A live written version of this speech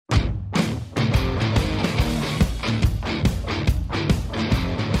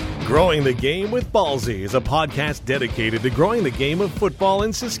Growing the Game with Ballsy is a podcast dedicated to growing the game of football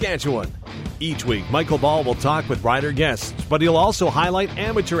in Saskatchewan. Each week, Michael Ball will talk with rider guests, but he'll also highlight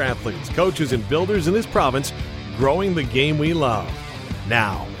amateur athletes, coaches, and builders in this province growing the game we love.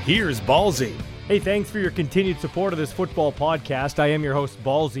 Now, here's Ballsy. Hey, thanks for your continued support of this football podcast. I am your host,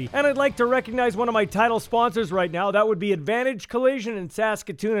 Ballsy, and I'd like to recognize one of my title sponsors right now. That would be Advantage Collision in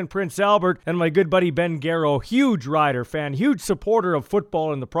Saskatoon and Prince Albert, and my good buddy Ben Garrow, huge rider fan, huge supporter of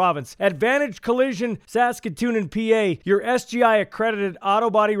football in the province. Advantage Collision, Saskatoon and PA, your SGI-accredited auto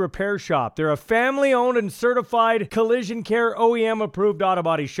body repair shop. They're a family-owned and certified collision care OEM-approved auto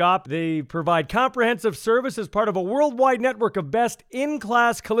body shop. They provide comprehensive service as part of a worldwide network of best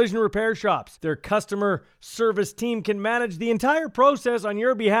in-class collision repair shops. Their customer service team can manage the entire process on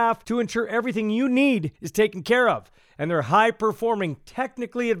your behalf to ensure everything you need is taken care of. And their high-performing,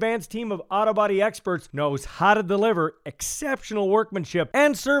 technically advanced team of auto body experts knows how to deliver exceptional workmanship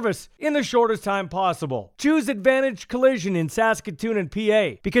and service in the shortest time possible. Choose Advantage Collision in Saskatoon and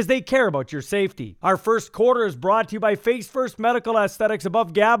PA because they care about your safety. Our first quarter is brought to you by Face First Medical Aesthetics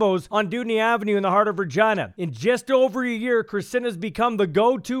above Gabos on Dewdney Avenue in the heart of Regina. In just over a year, Christina has become the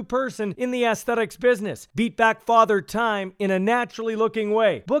go-to person in the aesthetics business. Beat back father time in a naturally looking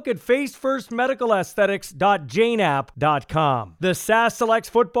way. Book at facefirstmedicalaesthetics.janeapp.com. The SAS Selects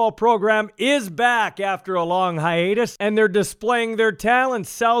football program is back after a long hiatus, and they're displaying their talents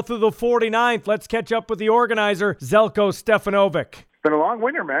south of the 49th. Let's catch up with the organizer, Zelko Stefanovic. It's been a long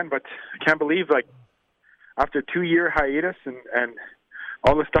winter, man, but I can't believe, after a 2-year hiatus and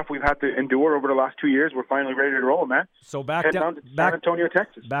all the stuff we've had to endure over the last 2 years, we're finally ready to roll, man. So down to San Antonio,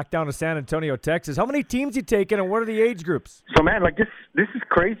 Texas. Back down to San Antonio, Texas. How many teams you taking, and what are the age groups? So, man, this is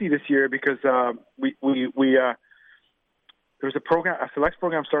crazy this year because there's a selects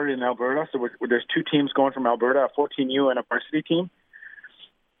program started in Alberta. So there's 2 teams going from Alberta, a 14U and a varsity team.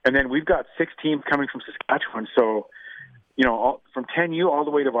 And then we've got 6 teams coming from Saskatchewan. So, from 10U all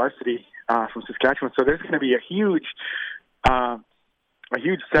the way to varsity from Saskatchewan. So there's going to be a huge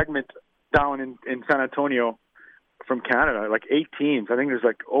segment down in San Antonio from Canada, 8 teams. I think there's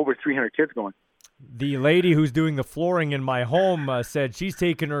over 300 kids going. The lady who's doing the flooring in my home said she's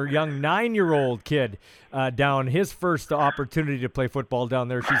taking her young 9-year-old kid down, his first opportunity to play football down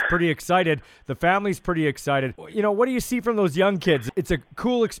there. She's pretty excited. The family's pretty excited. What do you see from those young kids? It's a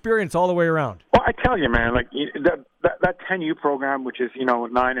cool experience all the way around. Well, I tell you, man, that 10U program, which is,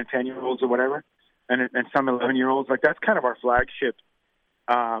 9 and 10-year-olds or whatever, and some 11-year-olds, that's kind of our flagship.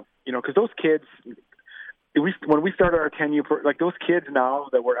 Because those kids, when we started our 10U, those kids now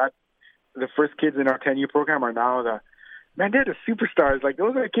that we're at, the first kids in our 10U program are now they're the superstars.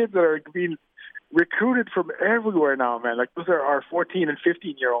 Those are the kids that are being recruited from everywhere now, man. Those are our 14 and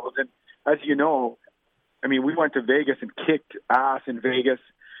 15-year-olds. And as you know, we went to Vegas and kicked ass in Vegas.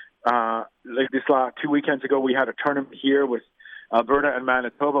 This 2 weekends ago, we had a tournament here with Alberta and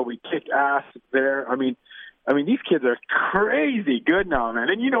Manitoba. We kicked ass there. These kids are crazy good now, man.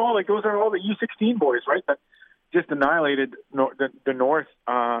 And those are all the U16 boys, right? That just annihilated the North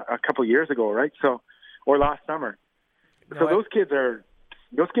a couple of years ago, right? Or last summer. So those kids are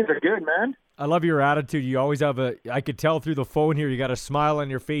good, man. I love your attitude. You always have I could tell through the phone here, you got a smile on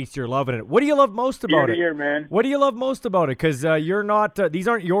your face. You're loving it. What do you love most about it? Year, man. What do you love most about it? Because you're not, these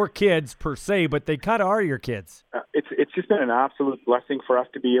aren't your kids per se, but they kind of are your kids. It's just been an absolute blessing for us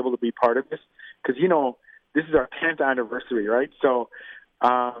to be able to be part of this. Because, this is our 10th anniversary, right? So,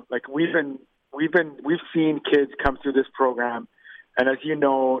 we've seen kids come through this program, and as you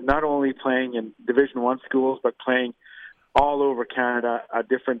know, not only playing in Division I schools, but playing all over Canada at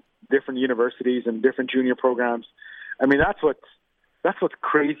different universities and different junior programs. That's what's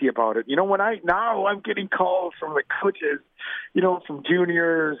crazy about it. I'm getting calls from the coaches, from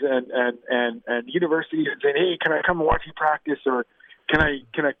juniors and universities saying, "Hey, can I come and watch you practice?" Or can I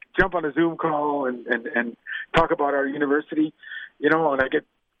jump on a Zoom call and talk about our university? And I get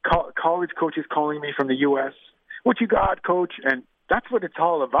college coaches calling me from the U.S. What you got, coach? And that's what it's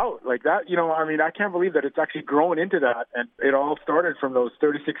all about. I can't believe that it's actually grown into that. And it all started from those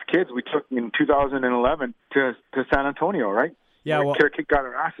 36 kids we took in 2011 to San Antonio, right? Yeah, got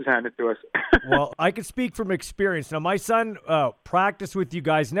our asses handed to us. Well, I can speak from experience. Now, my son practiced with you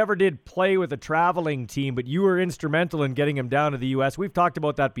guys, never did play with a traveling team, but you were instrumental in getting him down to the U.S. We've talked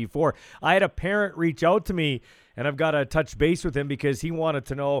about that before. I had a parent reach out to me and I've got to touch base with him because he wanted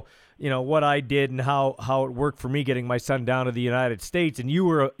to know, what I did and how it worked for me getting my son down to the United States. And you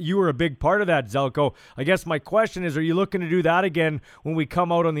were a big part of that, Zelko. I guess my question is, are you looking to do that again when we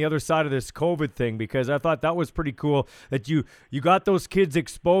come out on the other side of this COVID thing? Because I thought that was pretty cool that you got those kids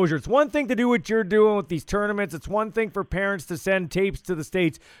exposure. It's one thing to do what you're doing with these tournaments. It's one thing for parents to send tapes to the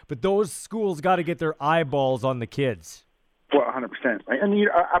States, but those schools got to get their eyeballs on the kids. Well, 100%. And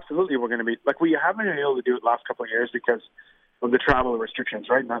absolutely, we're going to be we haven't been able to do it the last couple of years because of the travel restrictions.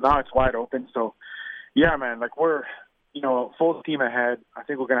 Right now, it's wide open. So, yeah, man, we're full steam ahead. I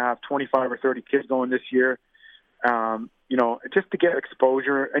think we're going to have 25 or 30 kids going this year. Just to get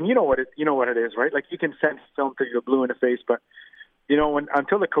exposure. And you know what it is, right? You can send film till you're blue in the face, but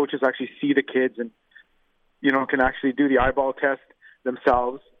until the coaches actually see the kids and can actually do the eyeball test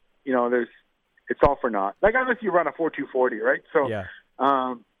themselves, it's all for naught. Unless you run a 4.240, right? So, yeah.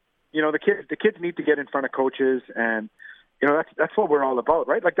 The kids need to get in front of coaches, and that's what we're all about,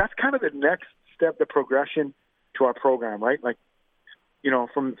 right? That's kind of the next step, the progression to our program, right?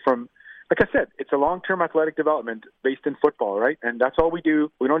 From like I said, it's a long-term athletic development based in football, right? And that's all we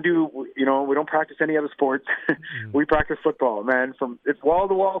do. We don't practice any other sports. We practice football, man. It's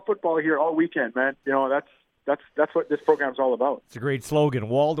wall-to-wall football here all weekend, man. That's what this program's all about. It's a great slogan,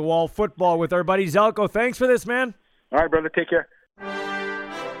 wall-to-wall football with our buddy Zelko. Thanks for this, man. All right, brother. Take care.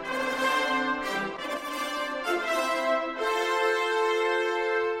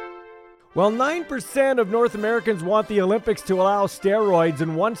 Well, 9% of North Americans want the Olympics to allow steroids,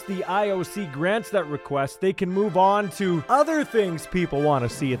 and once the IOC grants that request, they can move on to other things people want to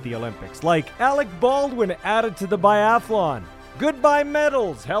see at the Olympics, like Alec Baldwin added to the biathlon. Goodbye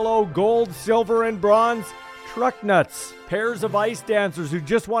medals, hello gold, silver, and bronze. Truck nuts, pairs of ice dancers who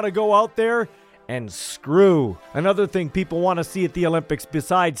just want to go out there and screw. Another thing people want to see at the Olympics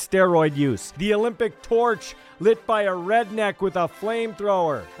besides steroid use. The Olympic torch lit by a redneck with a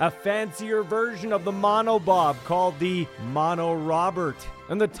flamethrower. A fancier version of the monobob called the Mono Robert.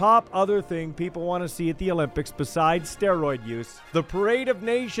 And the top other thing people want to see at the Olympics besides steroid use. The Parade of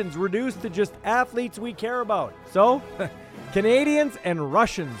Nations reduced to just athletes we care about. So, Canadians and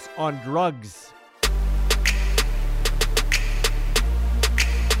Russians on drugs.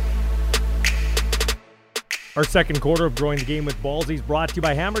 Our second quarter of Growing the Game with Ballsy is brought to you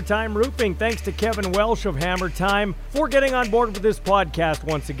by Hammer Time Roofing. Thanks to Kevin Welsh of Hammer Time for getting on board with this podcast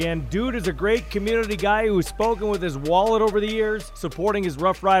once again. Dude is a great community guy who's spoken with his wallet over the years, supporting his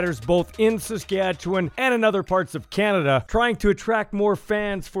Rough Riders both in Saskatchewan and in other parts of Canada, trying to attract more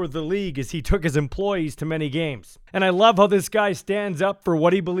fans for the league as he took his employees to many games. And I love how this guy stands up for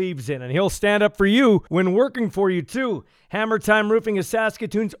what he believes in, and he'll stand up for you when working for you too. Hammer Time Roofing is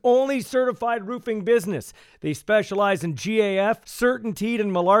Saskatoon's only certified roofing business. They specialize in GAF, CertainTeed,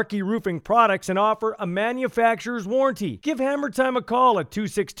 and Malarkey roofing products and offer a manufacturer's warranty. Give Hammer Time a call at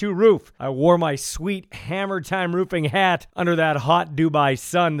 262-ROOF. I wore my sweet Hammer Time Roofing hat under that hot Dubai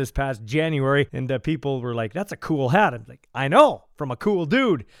sun this past January, and people were like, that's a cool hat. I'm like, I know, from a cool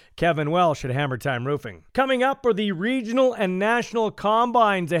dude, Kevin Welsh at Hammer Time Roofing. Coming up are the regional and national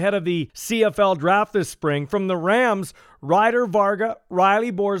combines ahead of the CFL draft this spring. From the Rams, Ryder Varga,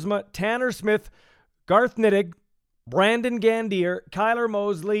 Riley Boersma, Tanner Smith, Garth Nittig, Brandon Gandier, Kyler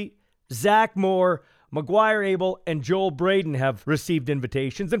Mosley, Zach Moore, Maguire Abel, and Joel Braden have received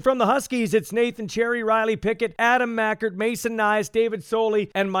invitations. And from the Huskies, it's Nathan Cherry, Riley Pickett, Adam Mackert, Mason Nyes, David Soley,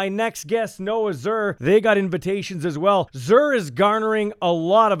 and my next guest, Noah Zur. They got invitations as well. Zur is garnering a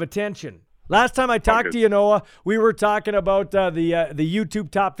lot of attention. Last time I talked to you, Noah, we were talking about the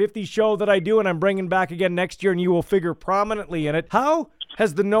YouTube Top 50 show that I do, and I'm bringing back again next year, and you will figure prominently in it. How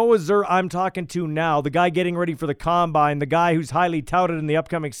has the Noah Zur I'm talking to now, the guy getting ready for the Combine, the guy who's highly touted in the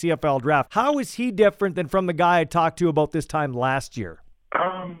upcoming CFL draft, how is he different than from the guy I talked to about this time last year?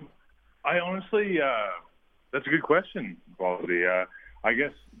 I honestly, that's a good question, Baldy. I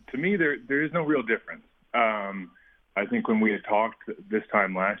guess, to me, there is no real difference. I think when we had talked this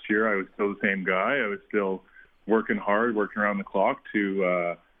time last year, I was still the same guy. I was still working hard, working around the clock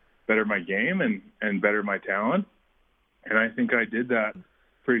to better my game and better my talent. And I think I did that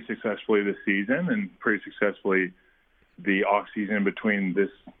pretty successfully this season and pretty successfully the off season between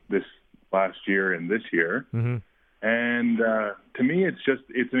this last year and this year. Mm-hmm. And to me,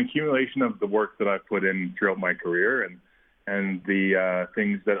 it's an accumulation of the work that I've put in throughout my career and the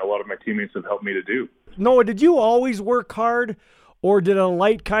things that a lot of my teammates have helped me to do. Noah, did you always work hard, or did a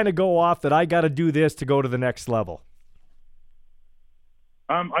light kind of go off that I got to do this to go to the next level?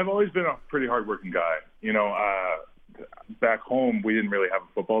 I've always been a pretty hard-working guy. Back home, we didn't really have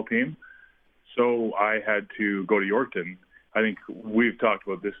a football team, so I had to go to Yorkton I think we've talked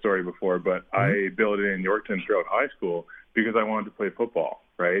about this story before, but I billeted in Yorkton throughout high school because I wanted to play football,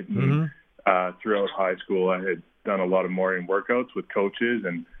 right? And, throughout high school, I had done a lot of morning workouts with coaches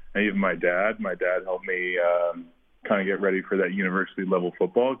and even my dad. My dad helped me kind of get ready for that university level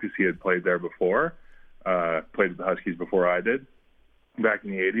football because he had played there before, played with the Huskies before I did back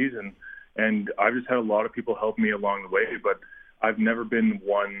in the 80s. And I've just had a lot of people help me along the way, but I've never been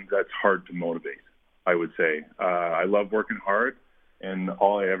one that's hard to motivate, I would say. I love working hard, and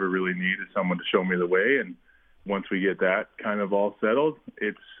all I ever really need is someone to show me the way. And once we get that kind of all settled,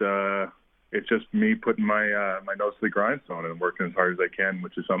 it's just me putting my nose to the grindstone and working as hard as I can,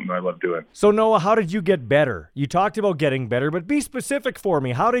 which is something I love doing. So, Noah, how did you get better? You talked about getting better, but be specific for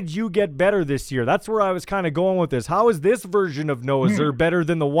me. How did you get better this year? That's where I was kind of going with this. How is this version of Noah Zerr better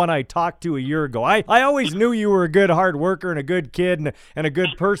than the one I talked to a year ago? I always knew you were a good hard worker and a good kid and a good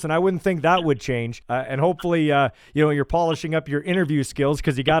person. I wouldn't think that would change. And hopefully, you're polishing up your interview skills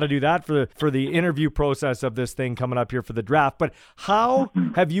because you got to do that for the interview process of this thing coming up here for the draft. But how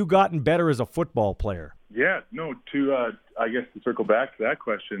have you gotten better as a football player? Yeah, no, I guess to circle back to that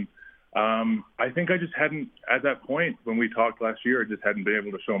question, I think I just hadn't, at that point when we talked last year, I just hadn't been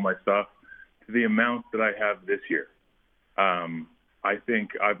able to show my stuff to the amount that I have this year. I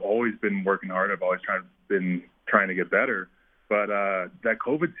think I've always been working hard. I've always been trying to get better. But that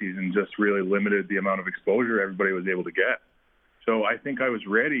COVID season just really limited the amount of exposure everybody was able to get. So I think I was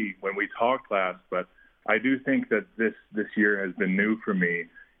ready when we talked last, but I do think that this year has been new for me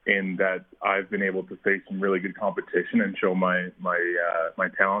in that I've been able to face some really good competition and show my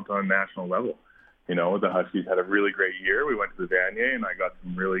talent on a national level. You know, the Huskies had a really great year. We went to the Vanier, and I got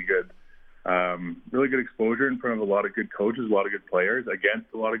some really good exposure in front of a lot of good coaches, a lot of good players,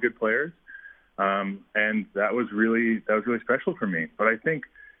 against a lot of good players, and that was really special for me. But I think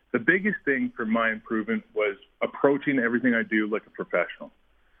the biggest thing for my improvement was approaching everything I do like a professional.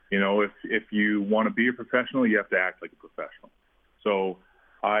 You know, if you want to be a professional, you have to act like a professional. So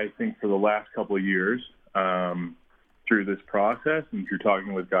I think for the last couple of years, through this process and through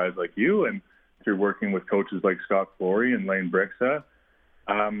talking with guys like you and through working with coaches like Scott Flory and Lane Brixa,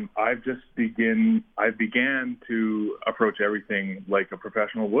 I began to approach everything like a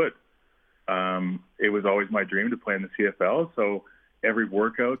professional would. It was always my dream to play in the CFL, so every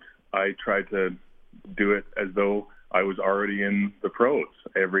workout I tried to do it as though I was already in the pros.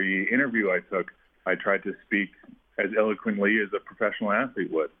 Every interview I took, I tried to speak as eloquently as a professional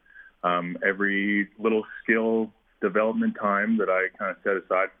athlete would. Every little skill development time that I kind of set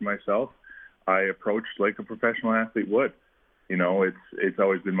aside for myself, I approached like a professional athlete would. You know, it's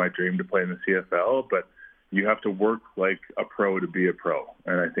always been my dream to play in the CFL, but you have to work like a pro to be a pro.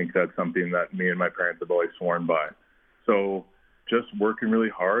 And I think that's something that me and my parents have always sworn by. So just working really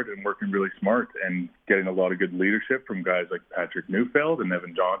hard and working really smart and getting a lot of good leadership from guys like Patrick Neufeld and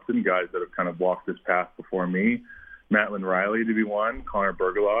Evan Johnson, guys that have kind of walked this path before me, Matlin Riley to be one, Connor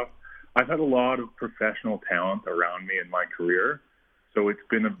Bergaloff. I've had a lot of professional talent around me in my career, so it's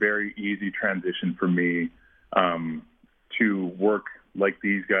been a very easy transition for me to work like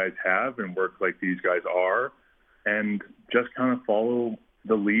these guys have and work like these guys are and just kind of follow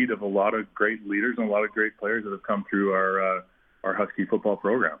the lead of a lot of great leaders and a lot of great players that have come through our Husky football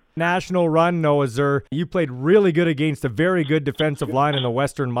program. National run, Noah Zerr. You played really good against a very good defensive line in the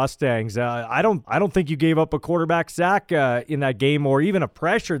Western Mustangs. I don't think you gave up a quarterback sack in that game or even a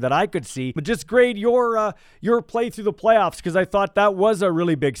pressure that I could see. But just grade your play through the playoffs because I thought that was a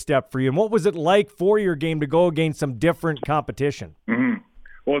really big step for you. And what was it like for your game to go against some different competition? Mm-hmm.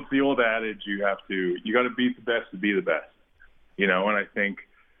 Well, it's the old adage you got to beat the best to be the best. You know, and I think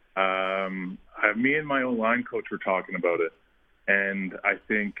me and my O-line coach were talking about it. And I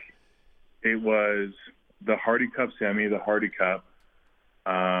think it was the Hardy Cup semi, the Hardy Cup.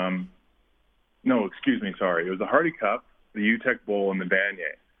 It was the Hardy Cup, the UTEC Bowl, and the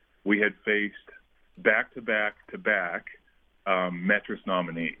Vanier. We had faced back-to-back Metris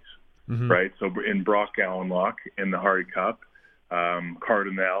nominees, right? So in Brock Gallenlock in the Hardy Cup,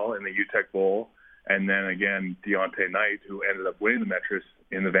 Cardinal in the UTEC Bowl, and then again Deontay Knight, who ended up winning the Metris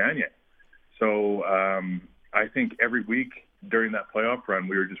in the Vanier. So I think every week during that playoff run,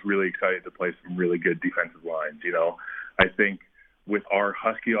 we were just really excited to play some really good defensive lines. You know, I think with our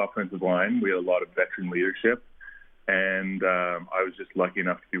Husky offensive line, we had a lot of veteran leadership, and I was just lucky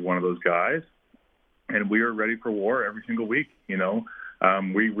enough to be one of those guys. And we were ready for war every single week. You know,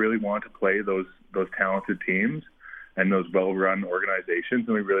 we really want to play those talented teams and those well-run organizations,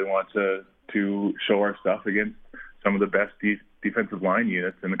 and we really want to show our stuff against some of the best defensive line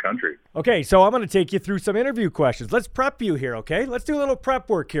units in the country. Okay, so I'm going to take you through some interview questions. Let's prep you here, okay? Let's do a little prep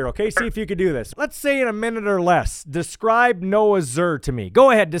work here, okay? See if you can do this. Let's say in a minute or less, describe Noah Zur to me. Go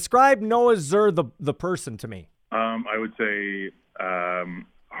ahead, describe Noah Zur, the person, to me. I would say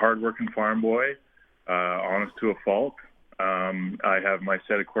hardworking farm boy, honest to a fault. I have my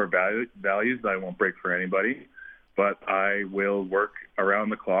set of core values that I won't break for anybody, but I will work around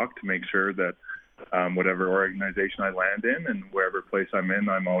the clock to make sure that whatever organization I land in and wherever place I'm in,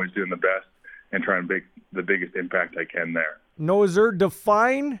 I'm always doing the best and trying to make the biggest impact I can there. Noah Zur,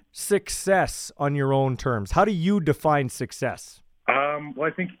 define success on your own terms. How do you define success? Well,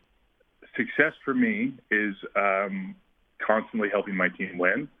 I think success for me is constantly helping my team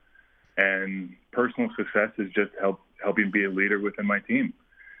win, and personal success is just helping be a leader within my team.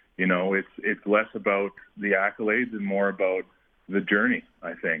 You know, it's less about the accolades and more about the journey,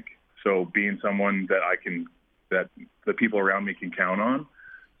 I think. So being someone that the people around me can count on,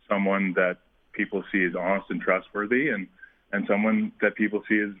 someone that people see as honest and trustworthy, and someone that people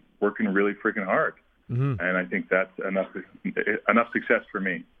see as working really freaking hard. Mm-hmm. And I think that's enough success for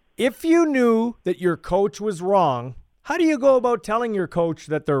me. If you knew that your coach was wrong, how do you go about telling your coach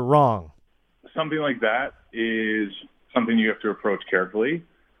that they're wrong? Something like that is something you have to approach carefully.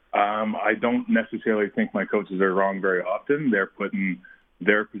 I don't necessarily think my coaches are wrong very often. They're put in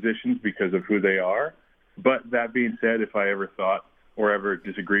their positions because of who they are. But that being said, if I ever thought or ever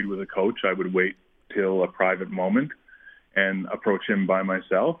disagreed with a coach, I would wait till a private moment and approach him by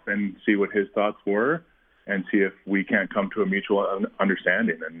myself and see what his thoughts were and see if we can't come to a mutual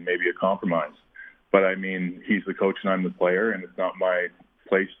understanding and maybe a compromise. But, I mean, he's the coach and I'm the player, and it's not my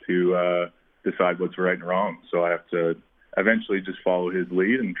place to decide what's right and wrong. So I have to eventually just follow his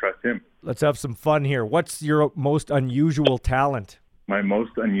lead and trust him. Let's have some fun here. What's your most unusual talent? My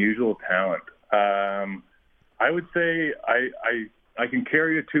most unusual talent? I would say I can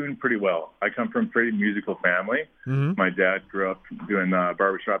carry a tune pretty well. I come from a pretty musical family. Mm-hmm. My dad grew up doing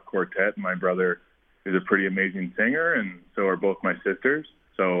barbershop quartet, and my brother is a pretty amazing singer, and so are both my sisters.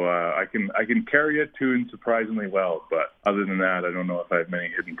 So I can carry a tune surprisingly well, but other than that, I don't know if I have many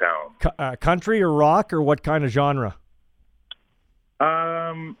hidden talents. Country or rock, or what kind of genre?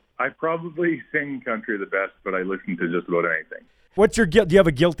 I probably sing country the best, but I listen to just about anything. What's your do you have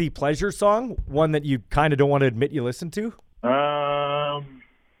a guilty pleasure song? One that you kind of don't want to admit you listen to? Not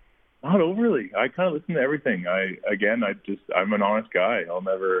overly. I kind of listen to everything. I'm an honest guy. I'll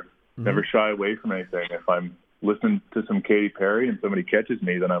never shy away from anything. If I'm listening to some Katy Perry and somebody catches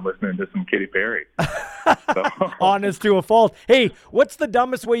me, then I'm listening to some Katy Perry. Honest to a fault. Hey, what's the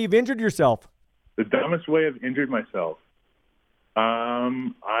dumbest way you've injured yourself? The dumbest way I've injured myself?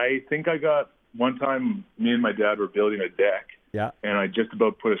 I think I got one time, me and my dad were building a deck. Yeah. And I just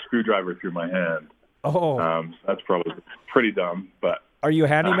about put a screwdriver through my hand. Oh. That's probably pretty dumb, but. Are you a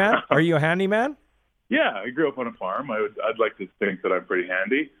handyman? Are you a handyman? Yeah, I grew up on a farm. I'd like to think that I'm pretty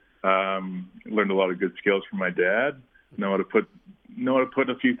handy. Learned a lot of good skills from my dad. Know how to put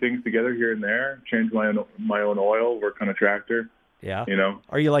a few things together here and there. Change my own oil. Work on a tractor. Yeah. You know.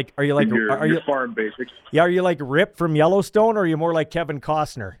 Are you like your farm basics? Yeah. Are you like Rip from Yellowstone, or are you more like Kevin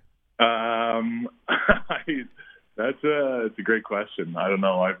Costner? That's a great question. I don't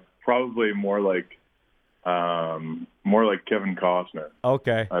know. I'm probably more like Kevin Costner.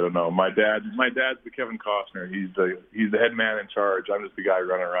 Okay. I don't know. My dad's the Kevin Costner. He's the head man in charge. I'm just the guy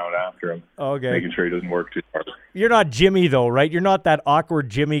running around after him. Okay. Making sure he doesn't work too hard. You're not Jimmy though, right? You're not that awkward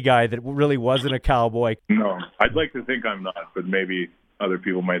Jimmy guy that really wasn't a cowboy. No, I'd like to think I'm not, but maybe other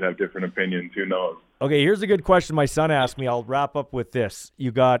people might have different opinions. Who knows? Okay, here's a good question my son asked me. I'll wrap up with this.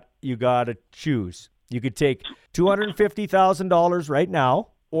 You got to choose. You could take $250,000 right now,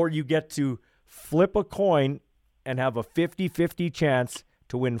 or you get to flip a coin and have a 50-50 chance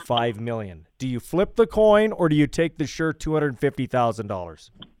to win $5 million. Do you flip the coin, or do you take the sure $250,000?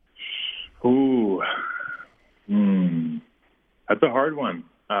 Ooh, that's a hard one.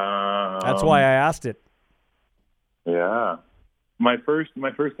 That's why I asked it. Yeah, my first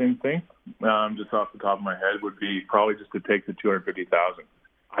instinct, just off the top of my head, would be probably just to take the $250,000.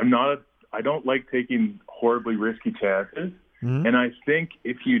 I don't like taking horribly risky chances. Mm-hmm. And I think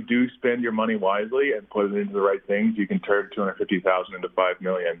if you do spend your money wisely and put it into the right things, you can turn $250,000 into $5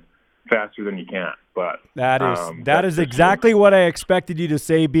 million faster than you can. But that is exactly what I expected you to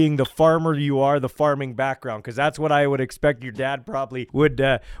say, being the farmer you are, the farming background, because that's what I would expect your dad probably would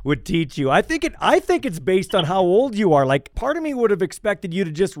teach you. I think it's based on how old you are. Like, part of me would have expected you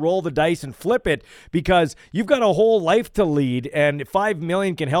to just roll the dice and flip it, because you've got a whole life to lead, and $5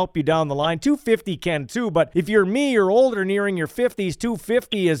 million can help you down the line. $250 can too, but if you're me, you're older, nearing your 50s,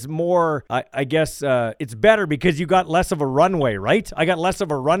 $250 is more, I guess it's better because you got less of a runway, right? I got less of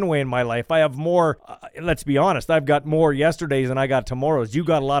a runway in my life. I have more. Let's be honest, I've got more yesterdays than I got tomorrows. You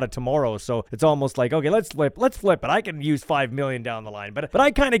got a lot of tomorrows, so it's almost like, okay, let's flip it. I can use $5 million down the line, but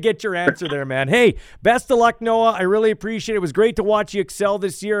I kind of get your answer there, man. Hey, best of luck, Noah. I really appreciate it. It was great to watch you excel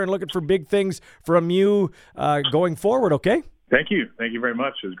this year, and looking for big things from you going forward, okay? Thank you. Thank you very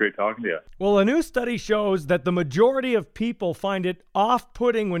much. It was great talking to you. Well, a new study shows that the majority of people find it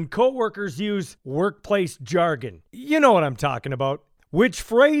off-putting when coworkers use workplace jargon. You know what I'm talking about. Which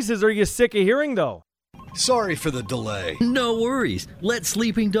phrases are you sick of hearing, though? Sorry for the delay. No worries. Let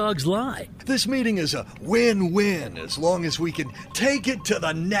sleeping dogs lie. This meeting is a win-win as long as we can take it to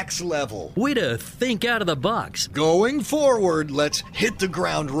the next level. Way to think out of the box. Going forward, let's hit the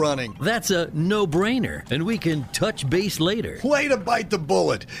ground running. That's a no-brainer, and we can touch base later. Way to bite the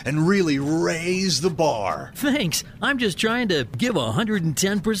bullet and really raise the bar. Thanks. I'm just trying to give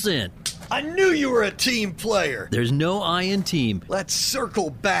 110%. I knew you were a team player. There's no I in team. Let's circle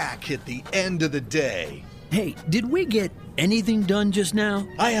back at the end of the day. Hey, did we get anything done just now?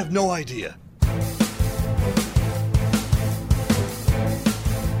 I have no idea.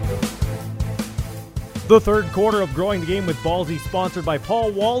 The third quarter of Growing the Game with Ballsy, sponsored by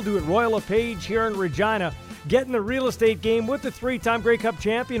Paul Waldo at Royal LePage here in Regina. Get in the real estate game with the three-time Grey Cup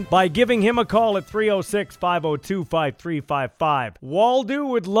champion by giving him a call at 306-502-5355. Waldo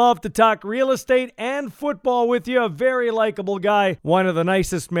would love to talk real estate and football with you. A very likable guy. One of the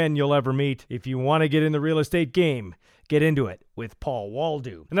nicest men you'll ever meet. If you want to get in the real estate game, get into it with Paul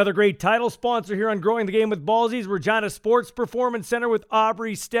Waldo. Another great title sponsor here on Growing the Game with Ballsy's Regina Sports Performance Center with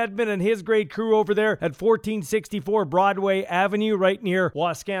Aubrey Stedman and his great crew over there at 1464 Broadway Avenue, right near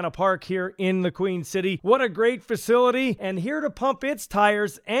Wascana Park here in the Queen City. What a great facility. And here to pump its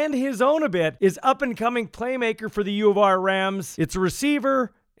tires and his own a bit is up-and-coming playmaker for the U of R Rams. It's a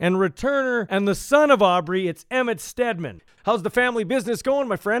receiver and returner and the son of Aubrey. It's Emmett Stedman. How's the family business going,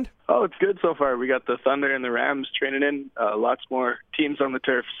 my friend? Oh, it's good so far. We got the Thunder and the Rams training in. Lots more teams on the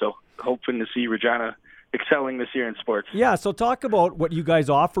turf, so hoping to see Regina excelling this year in sports. Yeah, so talk about what you guys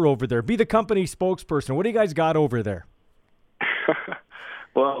offer over there. Be the company spokesperson. What do you guys got over there?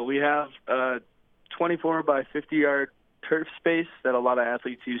 Well, we have 24 by 50-yard turf space that a lot of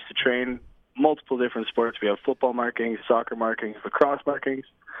athletes use to train multiple different sports. We have football markings, soccer markings, lacrosse markings.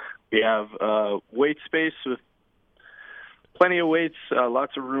 We have weight space with plenty of weights,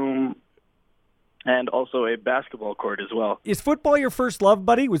 lots of room, and also a basketball court as well. Is football your first love,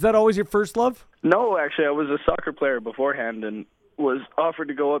 buddy? Was that always your first love? No, actually, I was a soccer player beforehand and was offered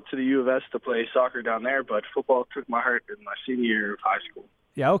to go up to the U of S to play soccer down there, but football took my heart in my senior year of high school.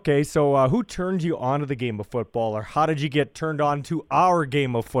 Yeah, okay. So who turned you on to the game of football, or how did you get turned on to our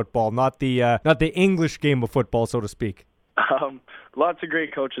game of football, not the English game of football, so to speak? Lots of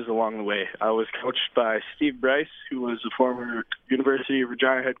great coaches along the way. I was coached by Steve Bryce, who was a former University of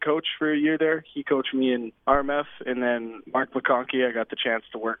Regina head coach for a year there. He coached me in RMF, and then Mark McConkey, I got the chance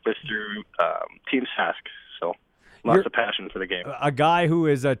to work with through Team Sask. So lots of passion for the game. A guy who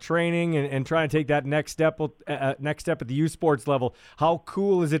is training and trying to take that next step at the U Sports level. How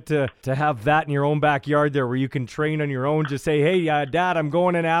cool is it to have that in your own backyard there, where you can train on your own? Just say, hey, Dad, I'm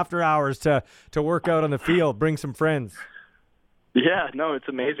going in after hours to work out on the field. Bring some friends. Yeah, no, it's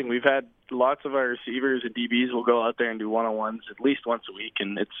amazing. We've had lots of our receivers and DBs will go out there and do one-on-ones at least once a week,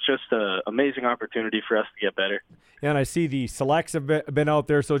 and it's just an amazing opportunity for us to get better. Yeah, and I see the selects have been out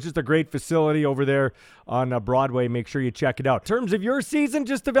there, so it's just a great facility over there on Broadway. Make sure you check it out. In terms of your season,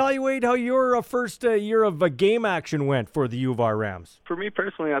 just evaluate how your first year of game action went for the U of R Rams. For me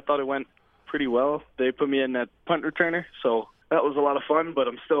personally, I thought it went pretty well. They put me in at punt returner, so that was a lot of fun, but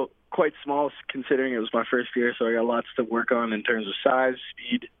I'm still quite small considering it was my first year, so I got lots to work on in terms of size,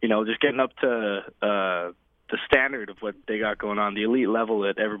 speed, just getting up to the standard of what they got going on, the elite level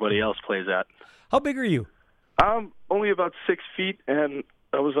that everybody else plays at. How big are you? I'm only about 6 feet, and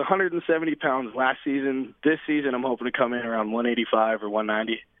I was 170 pounds last season. This season, I'm hoping to come in around 185 or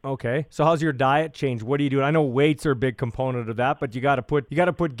 190. Okay, so how's your diet change? What do you do? I know weights are a big component of that, but you got to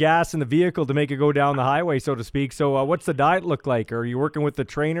put gas in the vehicle to make it go down the highway, so to speak. So, what's the diet look like? Are you working with the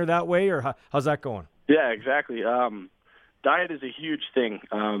trainer that way, or how's that going? Yeah, exactly. Diet is a huge thing.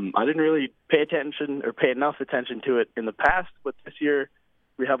 I didn't really pay enough attention to it in the past, but this year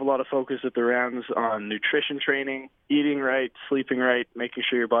We have a lot of focus at the Rams on nutrition training, eating right, sleeping right, making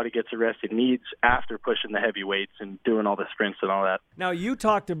sure your body gets the rest it needs after pushing the heavy weights and doing all the sprints and all that. Now, you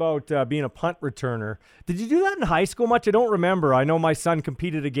talked about being a punt returner. Did you do that in high school much? I don't remember. I know my son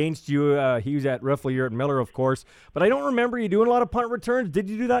competed against you. He was at Riffle, you're at Miller, of course. But I don't remember you doing a lot of punt returns. Did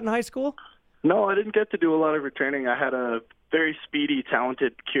you do that in high school? No, I didn't get to do a lot of returning. I had a very speedy,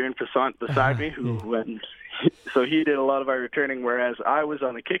 talented Kieran Passant beside me so he did a lot of our returning, whereas I was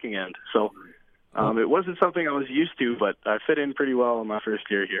on the kicking end. So it wasn't something I was used to, but I fit in pretty well in my first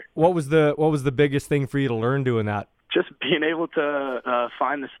year here. What was the biggest thing for you to learn doing that? Just being able to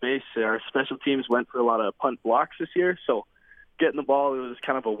find the space. Our special teams went for a lot of punt blocks this year, so getting the ball, it was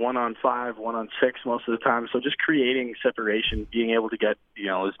kind of a 1-on-5, 1-on-6 most of the time. So just creating separation, being able to get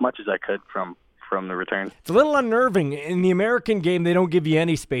as much as I could from the return. It's a little unnerving. In the American game, they don't give you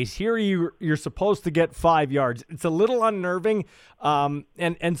any space. Here, you're supposed to get 5 yards. It's a little unnerving,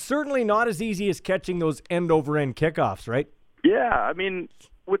 and certainly not as easy as catching those end-over-end kickoffs, right? Yeah, I mean,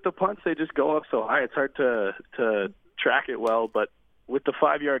 with the punts, they just go up so high. It's hard to track it well, but with the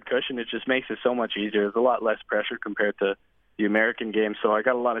 5-yard cushion, it just makes it so much easier. There's a lot less pressure compared to the American game, so I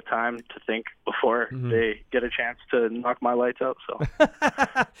got a lot of time to think before they get a chance to knock my lights out.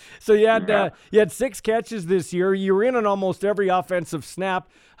 So you had 6 catches this year. You were in on almost every offensive snap.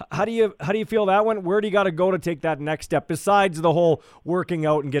 How do you feel that went? Where do you got to go to take that next step besides the whole working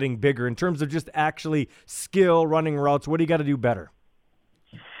out and getting bigger in terms of just actually skill, running routes? What do you got to do better?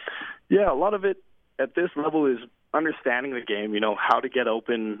 Yeah, a lot of it at this level is understanding the game. How to get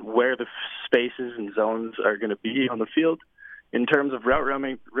open, where the spaces and zones are going to be on the field. In terms of route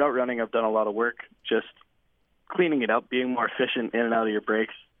running, I've done a lot of work just cleaning it up, being more efficient in and out of your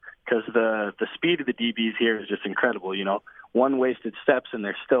breaks, because the speed of the DBs here is just incredible. One wasted steps and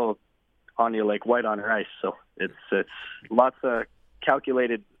they're still on you like white on rice. So it's lots of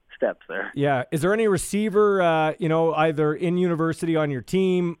calculated steps there. Yeah. Is there any receiver, either in university on your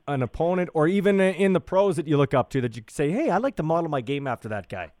team, an opponent, or even in the pros that you look up to that you say, hey, I'd like to model my game after that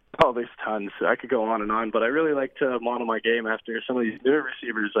guy? Oh, there's tons. I could go on and on, but I really like to model my game after some of these newer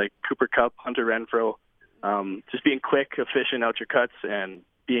receivers like Cooper Kupp, Hunter Renfrow, just being quick, efficient out your cuts, and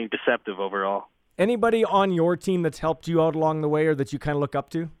being deceptive overall. Anybody on your team that's helped you out along the way or that you kind of look up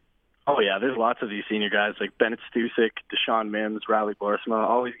to? Oh, yeah, there's lots of these senior guys like Bennett Stusik, Deshaun Mims, Riley Borsma,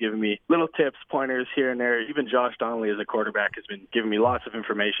 always giving me little tips, pointers here and there. Even Josh Donnelly as a quarterback has been giving me lots of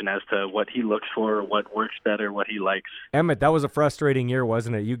information as to what he looks for, what works better, what he likes. Emmett, that was a frustrating year,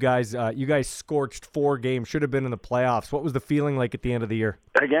 wasn't it? You guys scorched 4 games, should have been in the playoffs. What was the feeling like at the end of the year?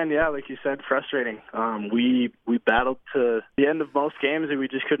 Again, yeah, like you said, frustrating. We battled to the end of most games and we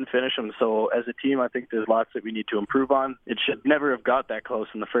just couldn't finish them. So as a team, I think there's lots that we need to improve on. It should never have got that close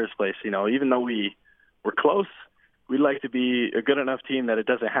in the first place. Even though we were close, we'd like to be a good enough team that it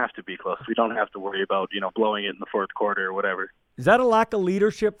doesn't have to be close. We don't have to worry about, blowing it in the fourth quarter or whatever. Is that a lack of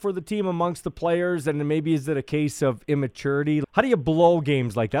leadership for the team amongst the players, and maybe is it a case of immaturity? How do you blow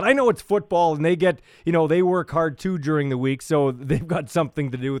games like that? I know it's football, and they get, they work hard too during the week, so they've got something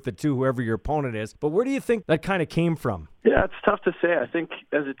to do with it too, whoever your opponent is. But where do you think that kind of came from? Yeah, it's tough to say. I think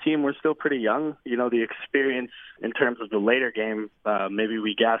as a team, we're still pretty young. The experience in terms of the later game, maybe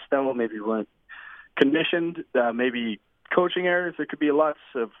we gassed out, maybe we weren't conditioned, maybe coaching errors. There could be lots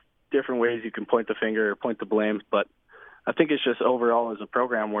of different ways you can point the finger or point the blame, but I think it's just overall as a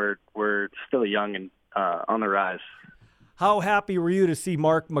program we're still young and on the rise. How happy were you to see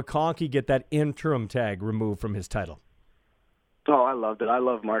Mark McConkey get that interim tag removed from his title? Oh, I loved it. I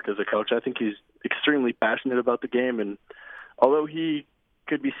love Mark as a coach. I think he's extremely passionate about the game, and although he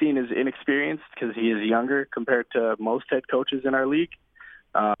could be seen as inexperienced because he is younger compared to most head coaches in our league,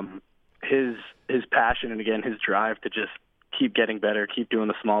 his passion and, again, his drive to just keep getting better, keep doing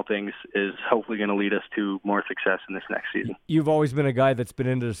the small things is hopefully going to lead us to more success in this next season. You've always been a guy that's been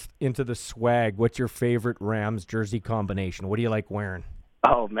into the swag. What's your favorite Rams jersey combination? What do you like wearing?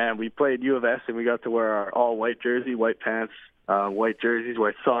 Oh, man, we played U of S, and we got to wear our all-white jersey, white pants, white jerseys,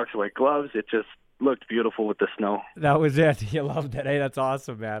 white socks, white gloves. It just looked beautiful with the snow. That was it. You loved it. Hey, that's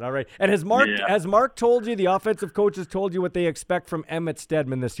awesome, man. All right. And has Mark told you, the offensive coaches told you what they expect from Emmett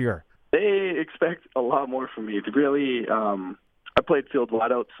Stedman this year? They expect a lot more from me. Really, I played field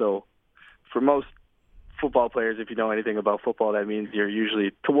wideout, so for most football players, if you know anything about football, that means you're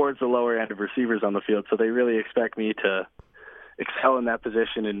usually towards the lower end of receivers on the field. So they really expect me to excel in that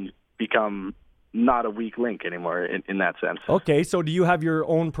position and become not a weak link anymore in that sense. Okay, so do you have your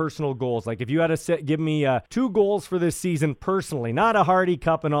own personal goals? Like if you had to give me 2 goals for this season personally, not a Hardy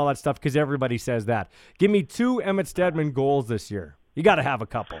Cup and all that stuff because everybody says that. Give me 2 Emmett Stedman goals this year. You got to have a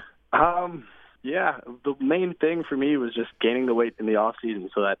couple. Yeah, the main thing for me was just gaining the weight in the off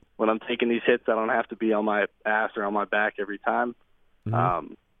season, so that when I'm taking these hits, I don't have to be on my ass or on my back every time.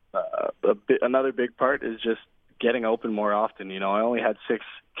 Mm-hmm. Another big part is just getting open more often. I only had 6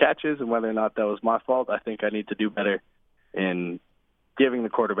 catches, and whether or not that was my fault, I think I need to do better in giving the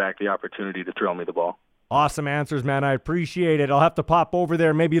quarterback the opportunity to throw me the ball. Awesome answers, man. I appreciate it. I'll have to pop over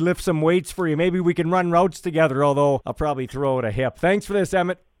there, maybe lift some weights for you. Maybe we can run routes together, although I'll probably throw it a hip. Thanks for this,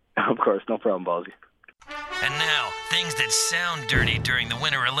 Emmett. Of course, no problem, Ballsy. And now, things that sound dirty during the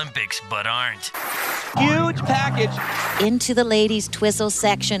Winter Olympics but aren't. Huge package. Into the ladies' twizzle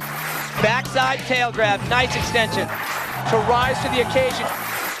section. Backside tail grab. Nice extension. To rise to the occasion.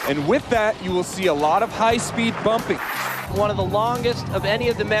 And with that, you will see a lot of high-speed bumping. One of the longest of any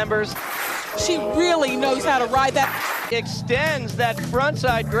of the members. She really knows how to ride that. Extends that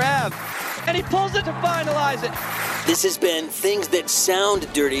frontside grab. And he pulls it to finalize it. This has been Things That Sound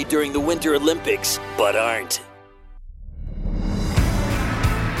Dirty during the Winter Olympics but aren't.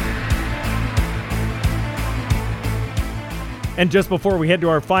 And just before we head to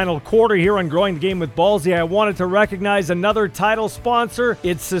our final quarter here on Growing the Game with Ballsy, I wanted to recognize another title sponsor.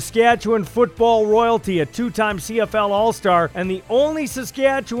 It's Saskatchewan football royalty, a 2-time CFL All-Star, and the only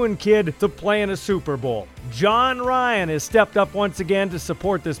Saskatchewan kid to play in a Super Bowl. John Ryan has stepped up once again to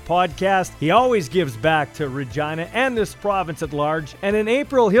support this podcast. He always gives back to Regina and this province at large. And in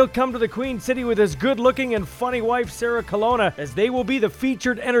April, he'll come to the Queen City with his good-looking and funny wife, Sarah Colonna, as they will be the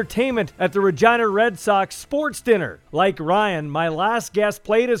featured entertainment at the Regina Red Sox Sports Dinner. Like Ryan, my last guest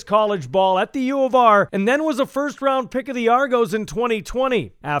played his college ball at the U of R and then was a first-round pick of the Argos in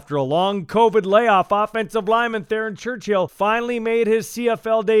 2020. After a long COVID layoff, offensive lineman Theron Churchill finally made his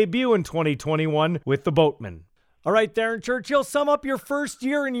CFL debut in 2021 with the Boatmen. All right, Theron Churchill, sum up your first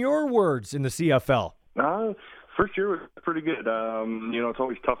year in your words in the CFL. First year was pretty good. It's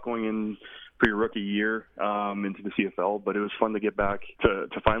always tough going in for your rookie year into the CFL, but it was fun to get back, to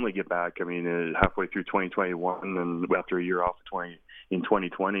finally get back. I mean, halfway through 2021 and after a year off in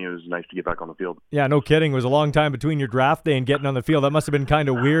 2020, it was nice to get back on the field. Yeah, no kidding. It was a long time between your draft day and getting on the field. That must have been kind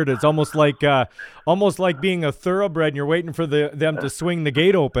of weird. It's almost like being a thoroughbred and you're waiting for them to swing the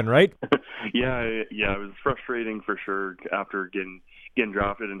gate open, right? Yeah, it was frustrating for sure after getting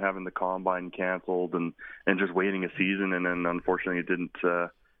drafted and having the combine canceled and just waiting a season, and then unfortunately it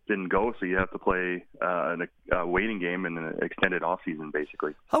didn't go, so you have to play a waiting game and an extended off season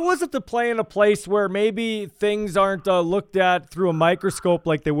basically. How was it to play in a place where maybe things aren't looked at through a microscope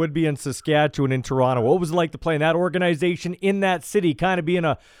like they would be in Saskatchewan and Toronto? What was it like to play in that organization in that city, kind of being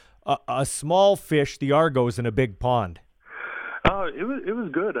a small fish, the Argos, in a big pond? It was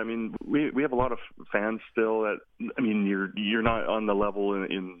good. I mean, we have a lot of fans still. You're not on the level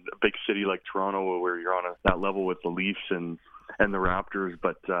in a big city like Toronto where you're on that level with the Leafs and the Raptors,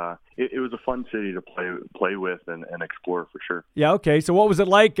 but it was a fun city to play with and explore for sure. Yeah, okay. So what was it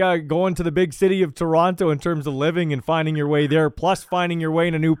like going to the big city of Toronto in terms of living and finding your way there, plus finding your way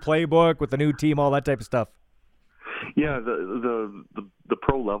in a new playbook with a new team, all that type of stuff? Yeah, the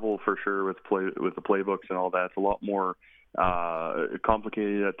pro level for sure with the playbooks and all that. It's a lot more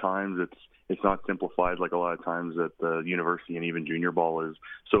complicated at times. It's not simplified like a lot of times at the university and even junior ball is.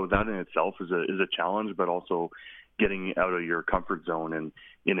 So that in itself is a challenge, but also getting out of your comfort zone and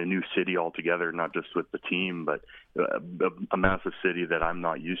in a new city altogether, not just with the team, but a massive city that I'm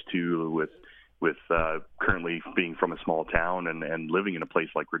not used to with currently being from a small town and living in a place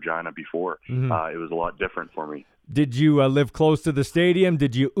like Regina before. Mm-hmm. It was a lot different for me. Did you live close to the stadium?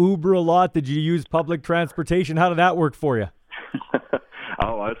 Did you Uber a lot? Did you use public transportation? How did that work for you? I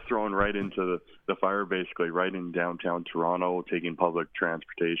was thrown right into the fire, basically, right in downtown Toronto, taking public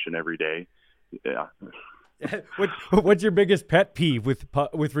transportation every day. Yeah. What's your biggest pet peeve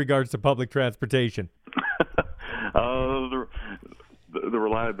with regards to public transportation? The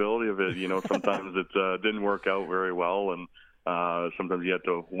reliability of it. Sometimes it didn't work out very well, and sometimes you have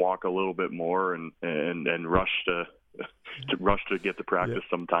to walk a little bit more and rush to get to practice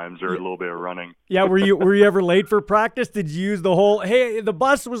sometimes, or a little bit of running. Yeah, were you ever late for practice? Did you use the whole, hey, the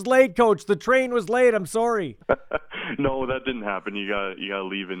bus was late, coach, the train was late, I'm sorry? No, that didn't happen. You gotta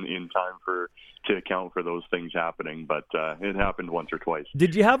leave in time to account for those things happening, but it happened once or twice.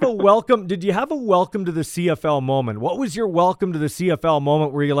 Did you have a welcome to the CFL moment? What was your welcome to the CFL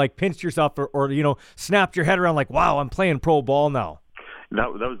moment where you like pinched yourself or snapped your head around like, wow, I'm playing pro ball now?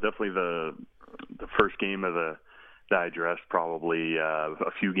 That was definitely the first game of that I dressed, probably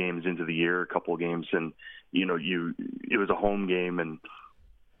a few games into the year, a couple of games, and it was a home game, and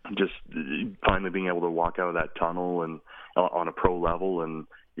just finally being able to walk out of that tunnel and on a pro level, and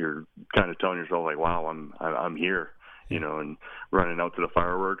you're kind of telling yourself like, wow, I'm here. and running out to the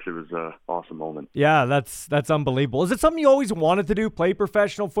fireworks. It was an awesome moment. Yeah, that's unbelievable. Is it something you always wanted to do, play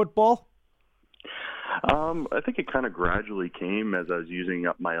professional football? I think it kind of gradually came as I was using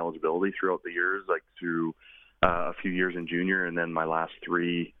up my eligibility throughout the years, like through a few years in junior, and then my last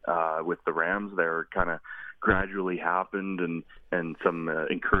 3 with the Rams there kind of gradually happened, and some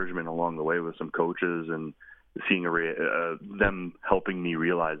encouragement along the way with some coaches, and seeing them helping me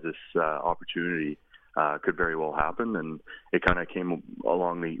realize this opportunity could very well happen, and it kind of came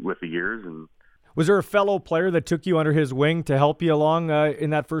along with the years. And was there a fellow player that took you under his wing to help you along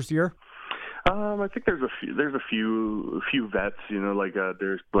in that first year? I think there's a few vets, like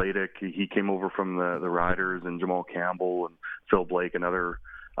there's Bladek. He came over from the Riders, and Jamal Campbell and Phil Blake, another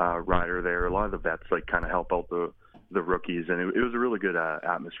rider there. A lot of the vets kind of help out the rookies, and it was a really good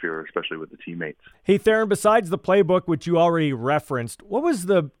atmosphere, especially with the teammates. Hey Theron, besides the playbook, which you already referenced, what was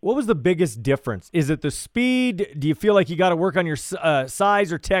the biggest difference? Is it the speed? Do you feel like you got to work on your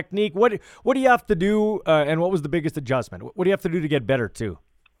size or technique? What do you have to do, and what was the biggest adjustment? What do you have to do to get better too?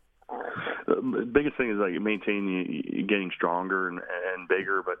 The biggest thing is maintaining getting stronger and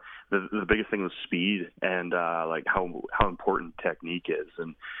bigger, but the biggest thing was speed and how important technique is.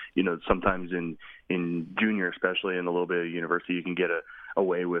 And sometimes in junior, especially in a little bit of university, you can get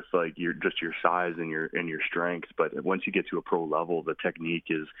away with your size and your strength. But once you get to a pro level, the technique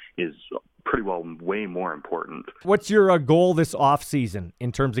is pretty well way more important. What's your goal this off season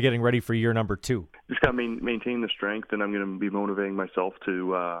in terms of getting ready for year number 2? Just got to maintain the strength, and I'm going to be motivating myself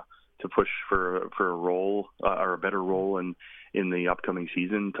to push for a role or a better role in the upcoming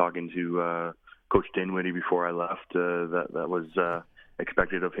season. Talking to Coach Dinwiddie before I left, that was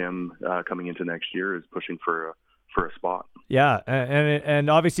expected of him coming into next year, is pushing for a spot. Yeah, and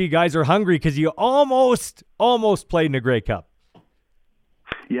obviously you guys are hungry because you almost played in a Grey Cup.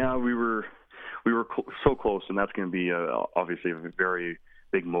 Yeah, we were so close, and that's going to be obviously a very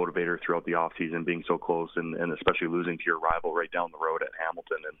big motivator throughout the off season, being so close, and especially losing to your rival right down the road at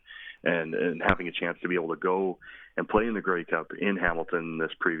Hamilton, and having a chance to be able to go and play in the Grey Cup in Hamilton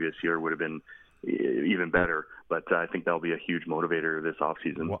this previous year would have been even better. But I think that'll be a huge motivator this off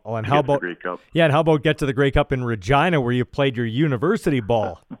season. Well, and how about the Grey Cup? Yeah, and how about get to the Grey Cup in Regina, where you played your university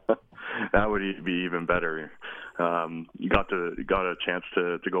ball? That would be even better. Got a chance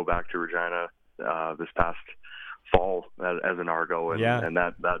to go back to Regina this past fall as an Argo, and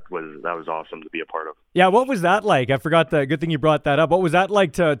that was awesome to be a part of. Yeah, what was that like? I forgot that. Good thing you brought that up. What was that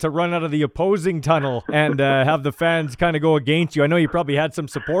like to run out of the opposing tunnel and have the fans kind of go against you? I know you probably had some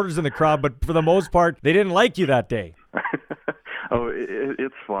supporters in the crowd, but for the most part, they didn't like you that day.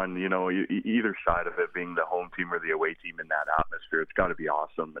 It's fun, either side of it, being the home team or the away team in that atmosphere. It's got to be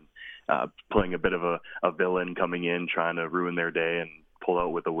awesome, and playing a bit of a villain coming in, trying to ruin their day and pull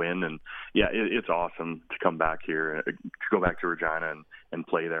out with a win. And yeah, it's awesome to come back here, to go back to Regina and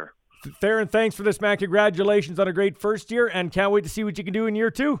play there. Theron, thanks for this, man. Congratulations on a great first year, and can't wait to see what you can do in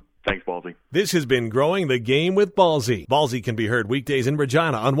year 2. Thanks, Ballsy. This has been Growing the Game with Ballsy. Ballsy can be heard weekdays in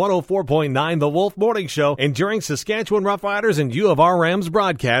Regina on 104.9 The Wolf Morning Show, and during Saskatchewan Roughriders and U of R Rams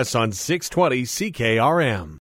broadcasts on 620 CKRM.